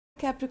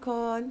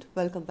Capricorn,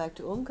 welcome back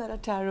to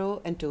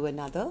Omkaratarot and to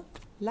another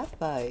Love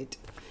Bite.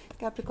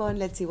 Capricorn,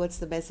 let's see what's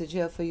the message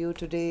here for you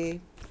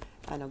today.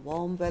 And a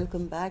warm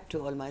welcome back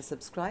to all my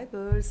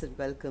subscribers and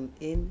welcome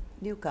in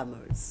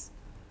newcomers.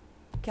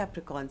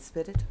 Capricorn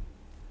spirit,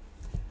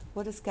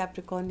 what does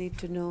Capricorn need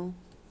to know?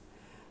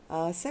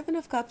 Seven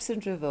of Cups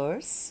in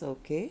reverse,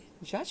 okay.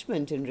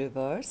 Judgment in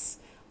reverse.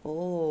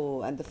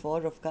 Oh, and the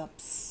Four of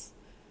Cups.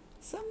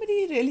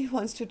 Somebody really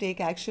wants to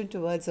take action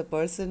towards a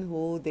person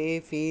who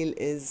they feel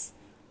is,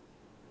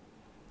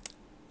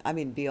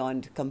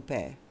 beyond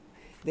compare.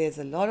 There's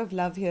a lot of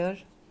love here.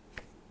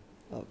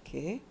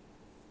 Okay.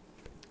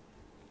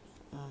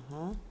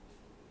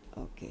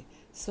 Okay.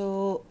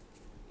 So,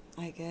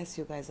 I guess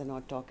you guys are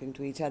not talking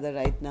to each other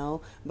right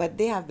now, but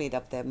they have made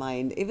up their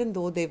mind. Even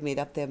though they've made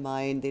up their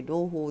mind, they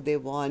know who they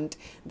want.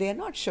 They are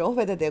not sure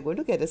whether they're going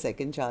to get a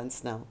second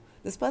chance now.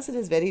 This person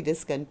is very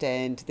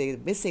discontent. They're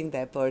missing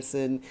their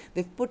person.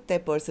 They've put their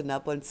person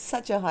up on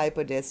such a high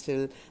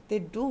pedestal. They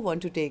do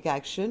want to take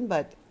action,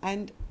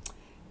 and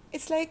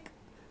it's like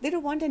they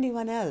don't want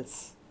anyone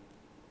else.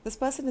 This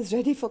person is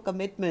ready for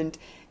commitment,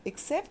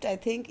 except I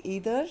think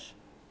either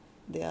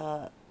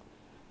there's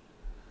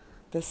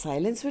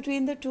silence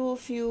between the two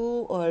of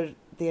you, or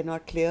they're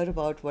not clear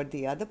about what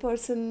the other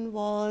person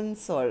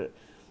wants, or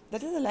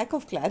there is a lack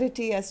of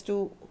clarity as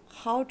to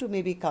how to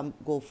maybe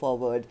go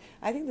forward.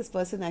 I think this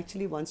person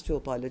actually wants to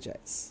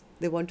apologize.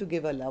 They want to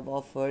give a love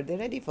offer. They're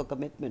ready for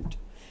commitment.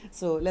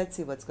 So let's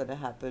see what's going to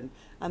happen.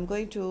 I'm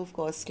going to, of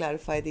course,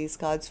 clarify these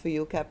cards for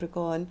you,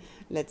 Capricorn.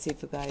 Let's see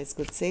if you guys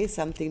could say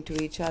something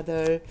to each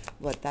other,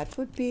 what that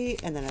would be,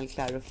 and then I'll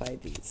clarify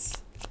these.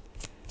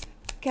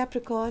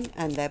 Capricorn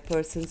and their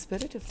person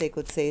spirit, if they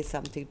could say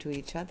something to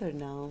each other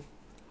now,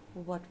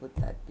 what would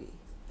that be?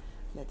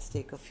 Let's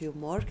take a few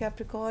more,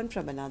 Capricorn,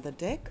 from another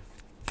deck.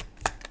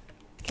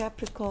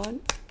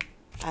 Capricorn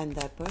and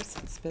their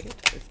person spirit,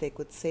 if they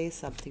could say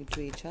something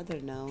to each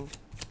other now,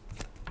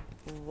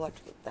 what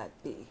would that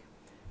be?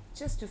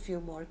 Just a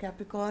few more,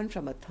 Capricorn,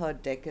 from a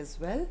third deck as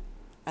well,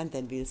 and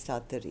then we'll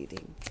start the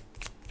reading.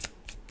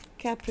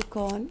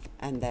 Capricorn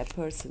and their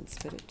person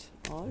spirit.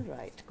 All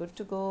right, good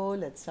to go.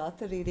 Let's start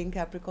the reading,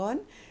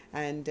 Capricorn.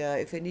 And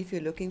if any of you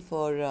are looking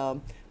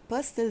for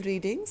personal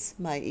readings,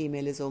 my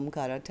email is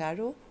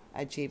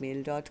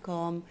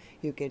omkaratarot@gmail.com.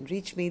 You can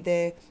reach me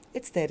there.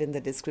 It's there in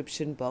the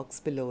description box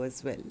below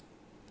as well.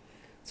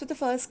 So the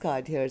first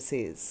card here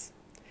says,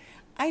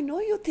 I know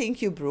you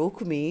think you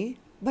broke me,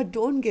 but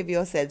don't give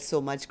yourself so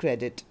much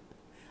credit.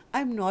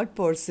 I'm not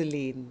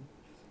porcelain.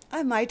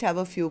 I might have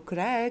a few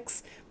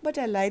cracks, but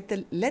I let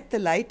the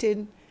light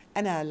in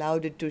and I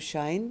allowed it to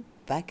shine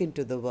back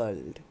into the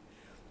world.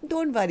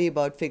 Don't worry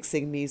about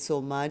fixing me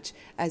so much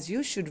as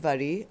you should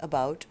worry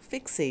about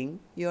fixing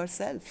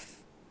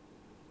yourself.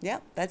 Yeah,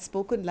 that's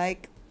spoken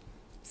like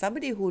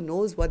somebody who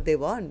knows what they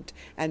want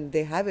and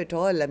they have it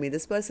all. I mean,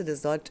 this person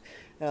is not,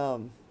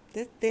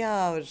 they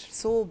are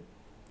so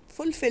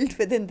fulfilled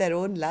within their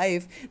own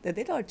life that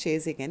they're not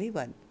chasing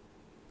anyone.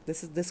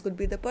 This could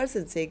be the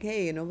person saying,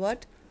 hey, you know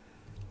what?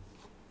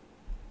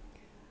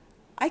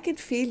 I can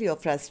feel your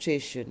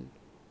frustration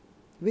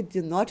with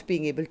you not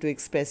being able to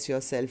express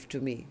yourself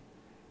to me.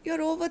 You're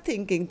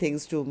overthinking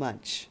things too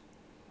much.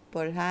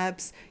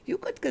 Perhaps you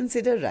could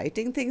consider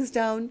writing things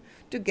down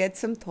to get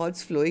some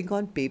thoughts flowing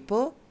on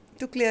paper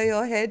to clear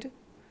your head.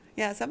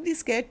 Yeah, somebody's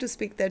scared to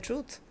speak their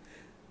truth.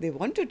 They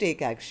want to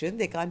take action.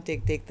 They can't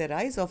take their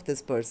eyes off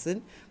this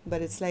person.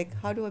 But it's like,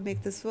 how do I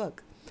make this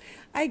work?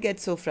 I get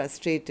so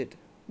frustrated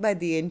by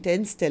the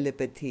intense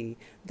telepathy,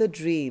 the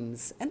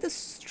dreams, and the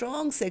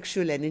strong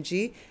sexual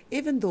energy,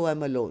 even though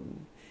I'm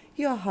alone.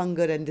 Your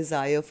hunger and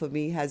desire for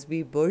me has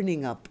me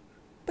burning up,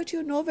 but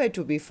you're nowhere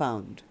to be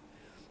found.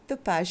 The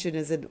passion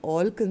is an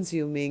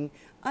all-consuming,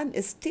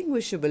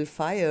 unextinguishable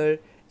fire,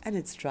 and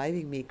it's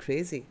driving me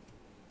crazy.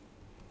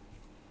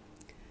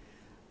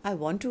 I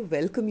want to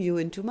welcome you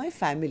into my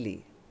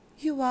family.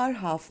 You are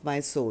half my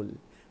soul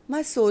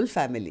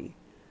family.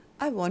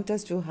 I want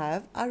us to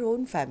have our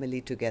own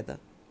family together.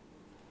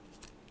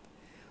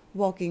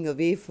 Walking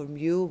away from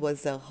you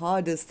was the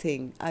hardest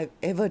thing I've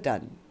ever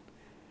done,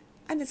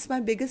 and it's my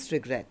biggest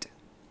regret.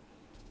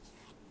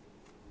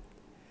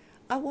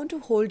 I want to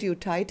hold you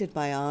tight in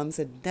my arms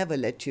and never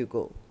let you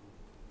go.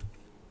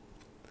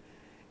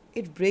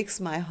 It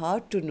breaks my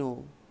heart to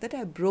know that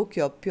I broke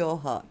your pure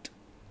heart.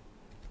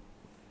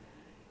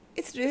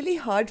 It's really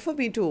hard for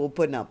me to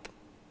open up.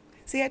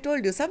 See, I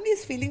told you, somebody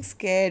is feeling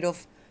scared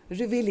of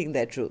revealing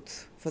their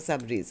truth for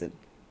some reason.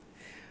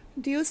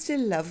 Do you still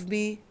love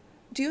me?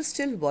 Do you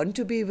still want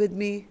to be with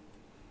me?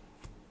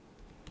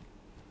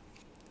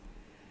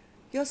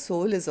 Your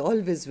soul is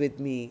always with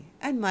me,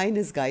 and mine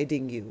is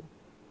guiding you.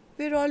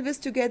 We're always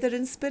together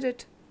in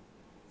spirit,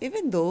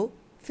 even though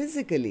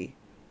physically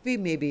we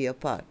may be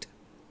apart.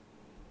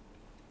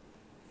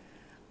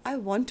 I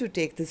want to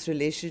take this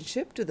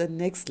relationship to the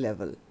next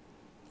level.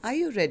 Are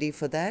you ready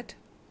for that?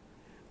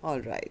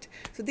 All right.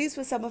 So these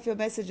were some of your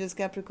messages,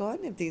 Capricorn.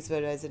 If these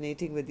were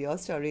resonating with your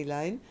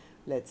storyline,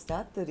 let's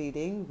start the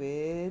reading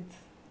with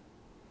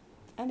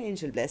an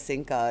angel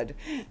blessing card,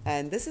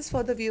 and this is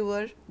for the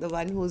viewer, the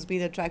one who's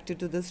been attracted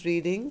to this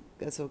reading.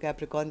 So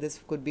Capricorn,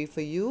 this could be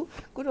for you,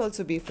 could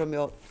also be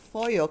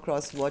for your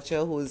cross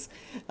watcher who's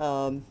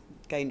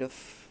kind of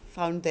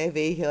found their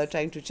way here,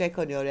 trying to check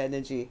on your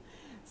energy.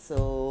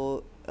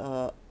 So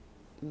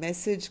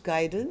message,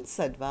 guidance,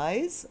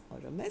 advice, or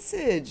a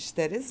message.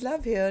 There is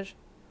love here.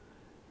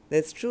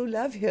 There's true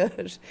love here,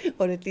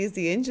 or at least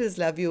the angels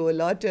love you a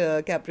lot,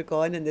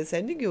 Capricorn, and they're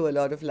sending you a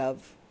lot of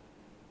love.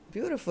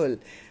 Beautiful.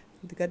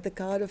 You got the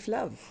card of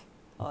love.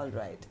 All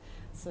right.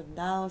 So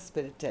now,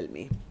 Spirit, tell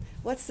me,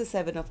 what's the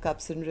Seven of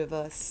Cups in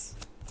reverse?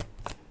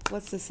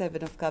 What's the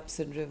Seven of Cups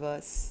in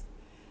reverse?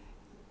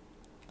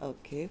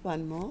 Okay,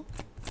 one more.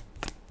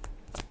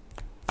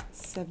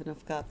 Seven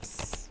of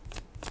Cups.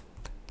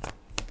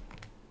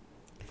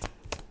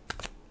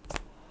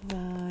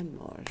 One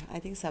more. I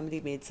think somebody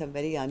made some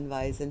very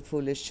unwise and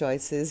foolish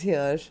choices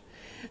here.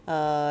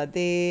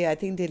 They, I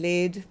think,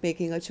 delayed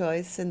making a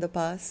choice in the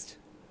past.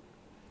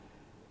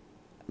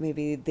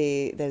 Maybe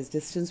there's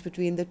distance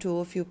between the two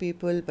of you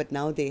people, but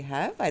now they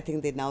have. I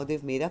think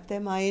they've made up their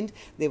mind.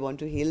 They want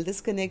to heal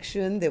this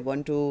connection. They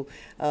want to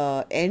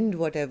end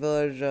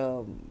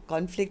whatever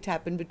conflict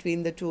happened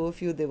between the two of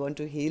you. They want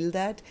to heal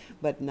that,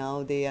 but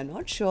now they are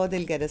not sure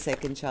they'll get a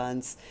second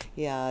chance.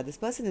 Yeah, this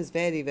person is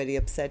very, very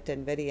upset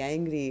and very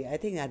angry, I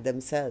think, at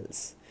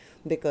themselves,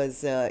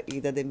 because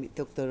either they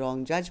took the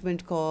wrong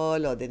judgment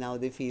call, or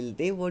they feel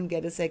they won't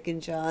get a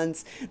second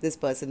chance. This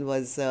person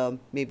was,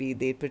 maybe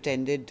they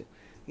pretended,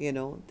 you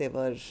know, they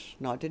were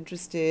not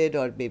interested,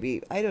 or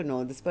maybe, I don't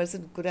know, this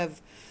person could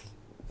have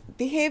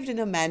behaved in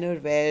a manner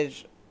where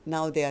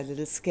now they are a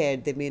little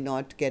scared they may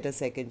not get a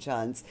second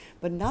chance.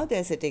 But now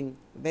they're sitting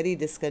very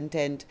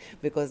discontent,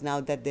 because now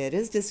that there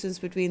is distance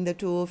between the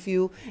two of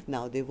you,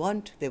 now they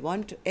want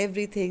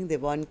everything. They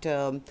want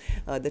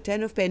the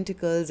Ten of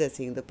Pentacles. They're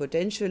seeing the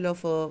potential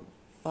of a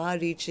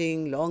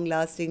far-reaching,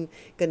 long-lasting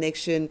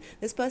connection.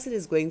 This person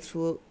is going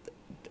through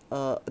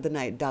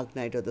the dark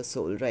night of the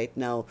soul right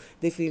now.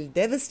 They feel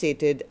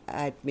devastated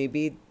at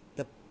maybe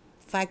the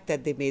fact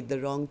that they made the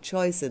wrong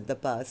choice in the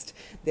past.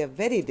 They are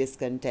very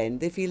discontent.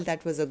 They feel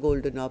that was a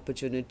golden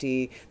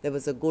opportunity. There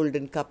was a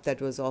golden cup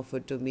that was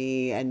offered to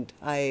me, and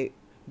I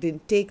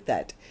didn't take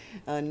that.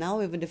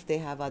 Now, even if they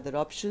have other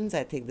options,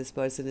 I think this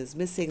person is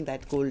missing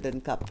that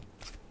golden cup,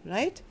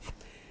 right?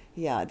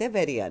 Yeah, they're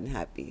very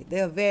unhappy.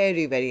 They are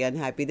very, very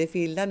unhappy. They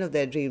feel none of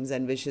their dreams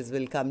and wishes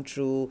will come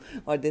true,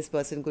 or this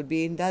person could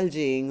be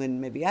indulging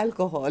in maybe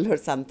alcohol or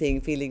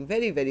something, feeling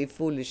very, very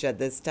foolish at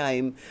this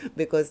time,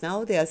 because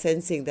now they are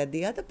sensing that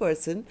the other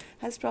person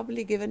has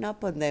probably given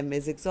up on them,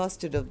 is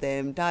exhausted of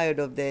them, tired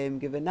of them,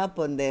 given up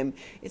on them.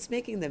 It's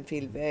making them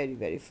feel very,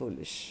 very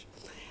foolish.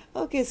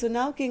 Okay, so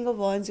now King of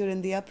Wands, you're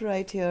in the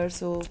upright here.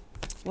 So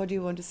what do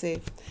you want to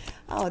say?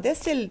 Oh, they're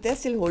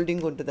still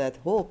holding on to that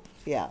hope.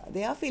 Yeah,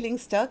 they are feeling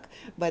stuck,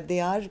 but they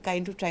are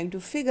kind of trying to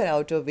figure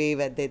out a way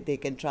where they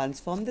can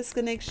transform this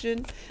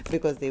connection,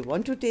 because they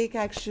want to take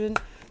action.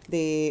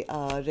 They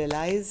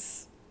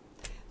realize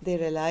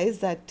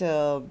that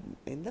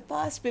in the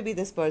past maybe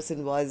this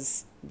person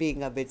was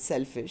being a bit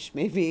selfish,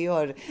 maybe,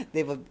 or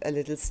they were a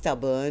little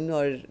stubborn,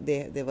 or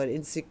they were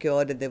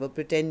insecure and they were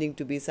pretending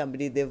to be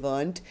somebody they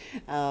weren't.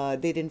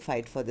 They didn't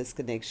fight for this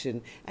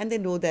connection, and they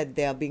know that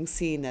they are being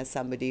seen as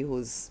somebody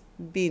who's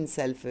been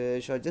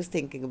selfish or just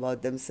thinking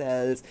about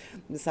themselves.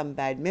 Some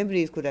bad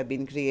memories could have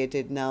been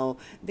created now.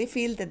 They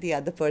feel that the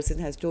other person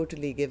has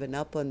totally given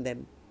up on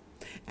them.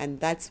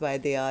 And that's why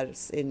they are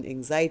in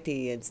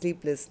anxiety and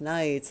sleepless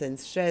nights and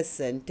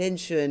stress and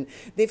tension.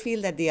 They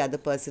feel that the other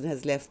person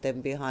has left them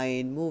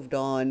behind, moved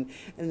on.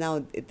 And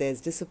now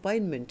there's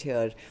disappointment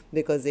here,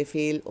 because they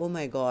feel, oh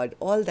my God,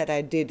 all that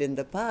I did in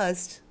the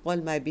past, all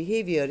my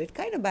behavior, it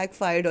kind of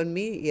backfired on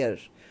me here.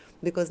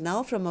 Because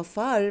now from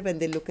afar, when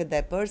they look at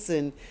that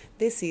person,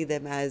 they see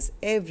them as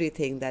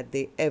everything that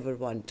they ever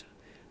want.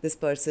 This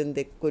person,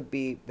 they could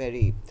be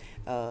very,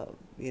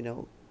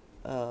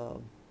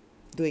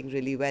 doing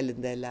really well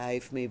in their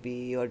life,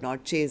 maybe, or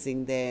not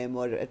chasing them,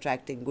 or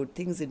attracting good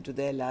things into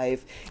their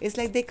life. It's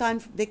like they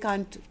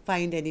can't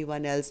find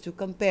anyone else to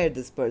compare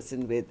this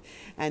person with.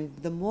 And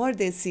the more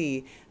they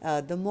see,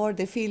 the more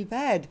they feel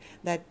bad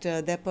that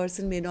that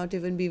person may not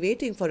even be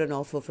waiting for an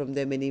offer from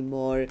them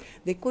anymore.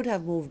 They could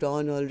have moved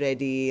on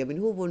already. I mean,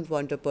 who wouldn't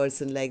want a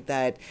person like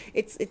that?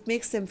 It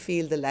makes them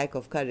feel the lack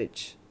of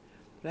courage,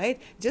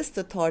 right? Just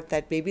the thought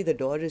that maybe the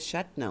door is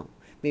shut now.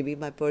 Maybe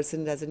my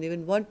person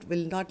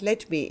will not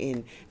let me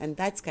in. And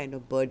that's kind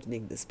of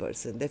burdening this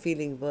person. They're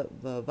feeling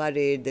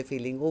worried, they're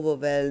feeling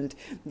overwhelmed,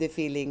 they're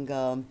feeling,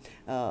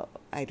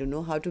 I don't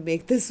know how to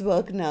make this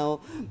work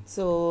now.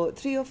 So,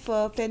 Three of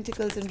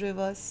Pentacles in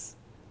reverse.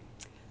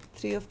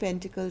 Three of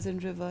Pentacles in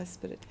reverse,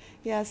 Spirit.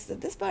 Yes,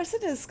 this person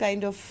is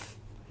kind of,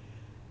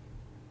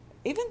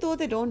 even though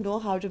they don't know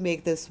how to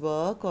make this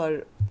work,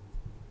 or,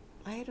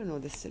 I don't know,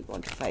 they still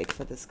want to fight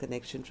for this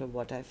connection from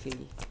what I feel.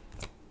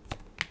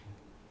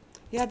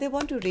 Yeah, they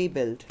want to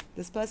rebuild.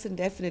 This person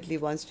definitely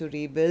wants to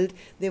rebuild.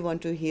 They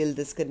want to heal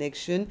this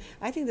connection.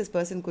 I think this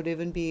person could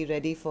even be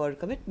ready for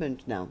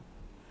commitment now.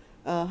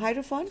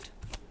 Hierophant?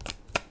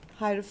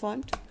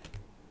 Hierophant.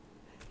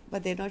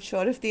 But they're not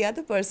sure if the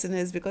other person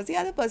is, because the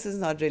other person is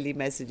not really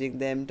messaging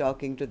them,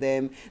 talking to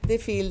them. They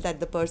feel that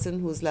the person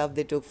whose love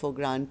they took for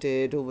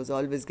granted, who was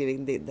always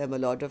giving them a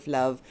lot of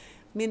love,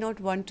 may not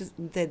want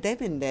them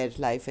in their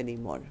life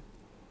anymore.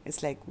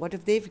 It's like, what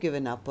if they've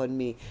given up on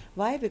me?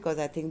 Why? Because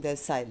I think there's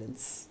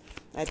silence.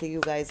 I think you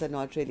guys are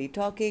not really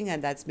talking,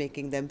 and that's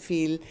making them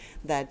feel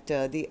that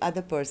the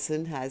other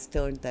person has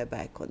turned their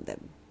back on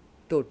them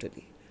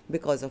totally,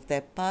 because of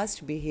their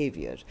past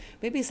behavior.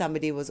 Maybe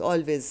somebody was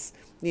always,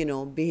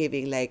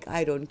 behaving like,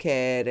 I don't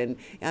care, and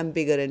I'm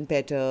bigger and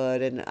better,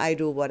 and I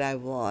do what I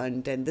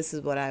want, and this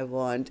is what I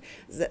want.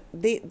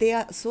 They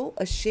are so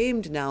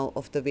ashamed now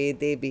of the way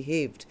they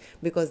behaved,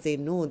 because they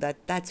know that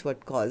that's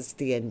what caused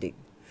the ending.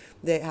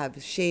 They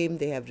have shame,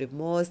 they have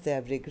remorse, they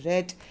have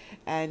regret,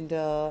 and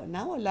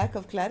now a lack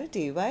of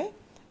clarity. Why?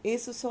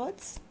 Ace of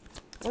Swords.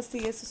 What's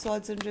the Ace of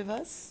Swords in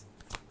reverse?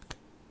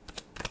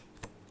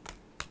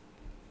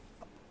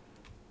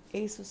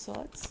 Ace of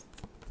Swords.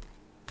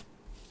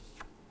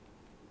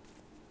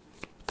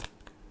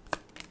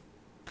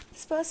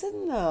 This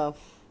person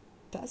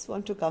does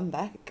want to come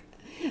back.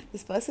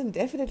 This person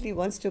definitely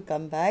wants to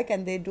come back,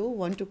 and they do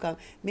want to come.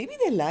 Maybe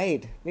they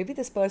lied. Maybe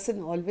this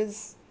person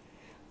always...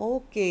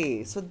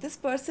 Okay, so this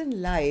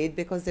person lied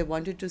because they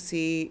wanted to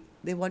see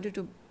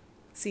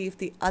if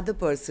the other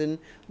person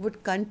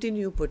would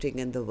continue putting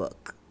in the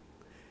work.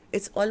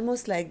 It's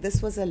almost like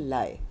this was a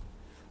lie.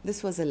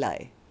 This was a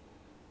lie.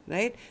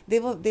 Right? They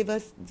were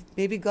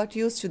maybe got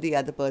used to the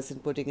other person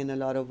putting in a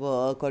lot of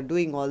work or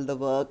doing all the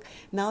work.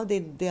 Now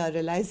they are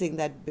realizing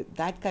that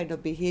that kind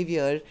of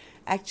behavior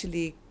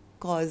actually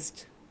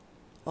caused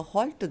a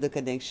halt to the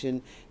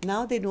connection.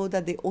 Now they know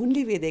that the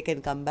only way they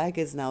can come back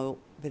is now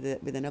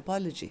with an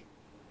apology.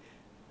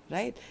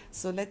 Right?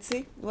 So let's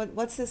see,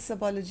 what's this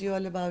apology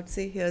all about?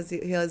 See, here's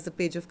the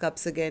Page of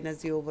Cups again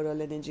as the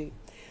overall energy.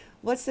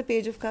 What's the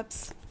Page of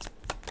Cups?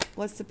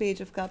 What's the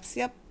Page of Cups?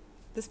 Yep.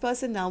 This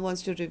person now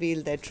wants to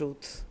reveal their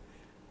truth.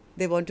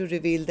 They want to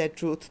reveal their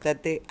truth,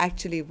 that they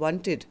actually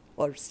wanted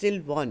or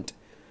still want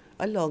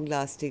a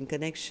long-lasting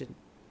connection.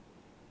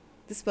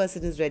 This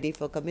person is ready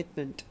for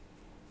commitment.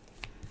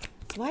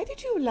 Why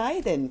did you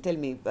lie then? Tell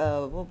me.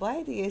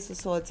 Why the Ace of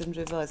Swords in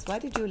reverse? Why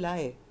did you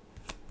lie?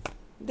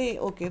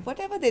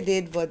 Whatever they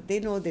did, they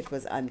know that it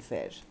was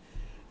unfair.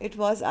 It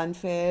was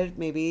unfair.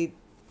 Maybe,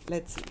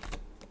 let's see.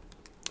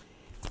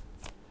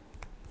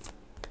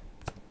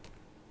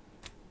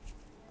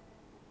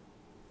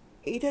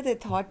 Either they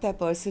thought that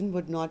person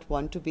would not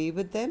want to be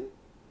with them,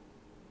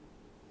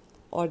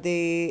 or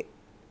I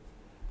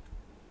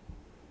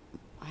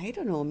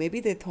don't know, maybe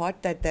they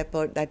thought that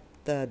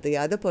the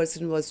other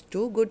person was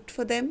too good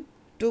for them,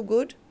 too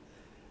good.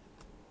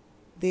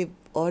 They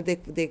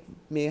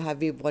may have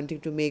been wanting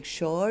to make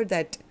sure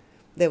that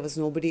there was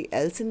nobody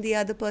else in the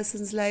other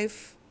person's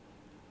life.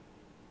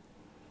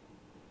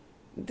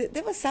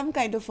 There was some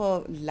kind of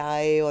a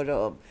lie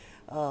or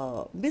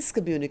a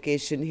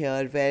miscommunication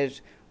here, where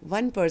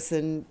one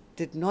person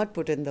did not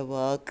put in the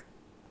work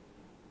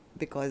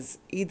because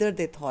either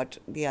they thought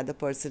the other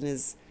person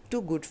is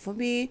too good for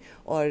me,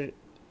 or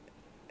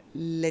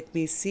let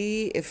me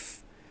see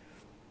if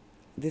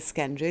this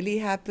can really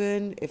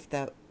happen, if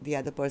the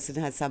other person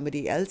has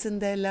somebody else in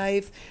their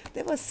life.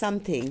 There was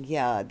something,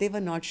 yeah, they were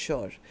not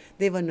sure.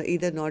 They were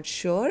either not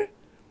sure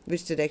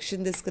which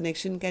direction this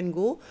connection can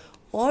go,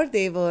 or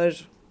they were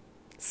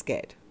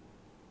scared.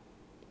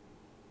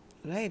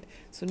 Right?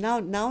 So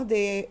now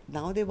they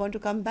want to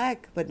come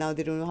back, but now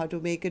they don't know how to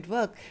make it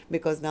work,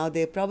 because now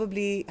they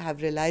probably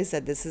have realized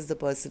that this is the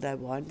person I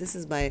want, this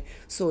is my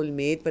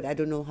soulmate, but I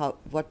don't know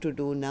what to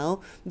do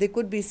now. They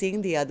could be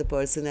seeing the other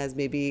person as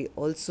maybe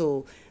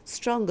also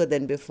stronger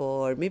than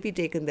before, maybe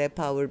taken their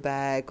power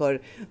back, or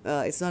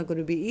it's not going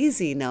to be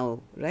easy now,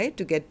 right,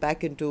 to get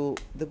back into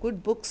the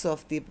good books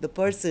of the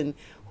person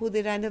who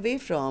they ran away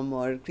from,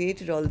 or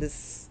created all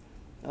this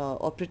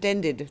or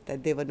pretended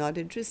that they were not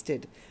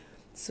interested.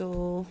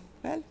 So,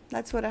 well,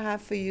 that's what I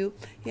have for you.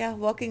 Yeah,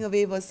 walking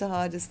away was the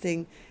hardest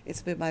thing.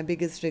 It's been my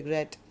biggest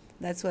regret.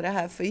 That's what I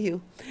have for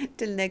you.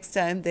 Till next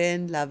time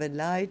then, love and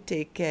light.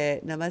 Take care.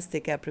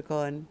 Namaste,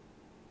 Capricorn.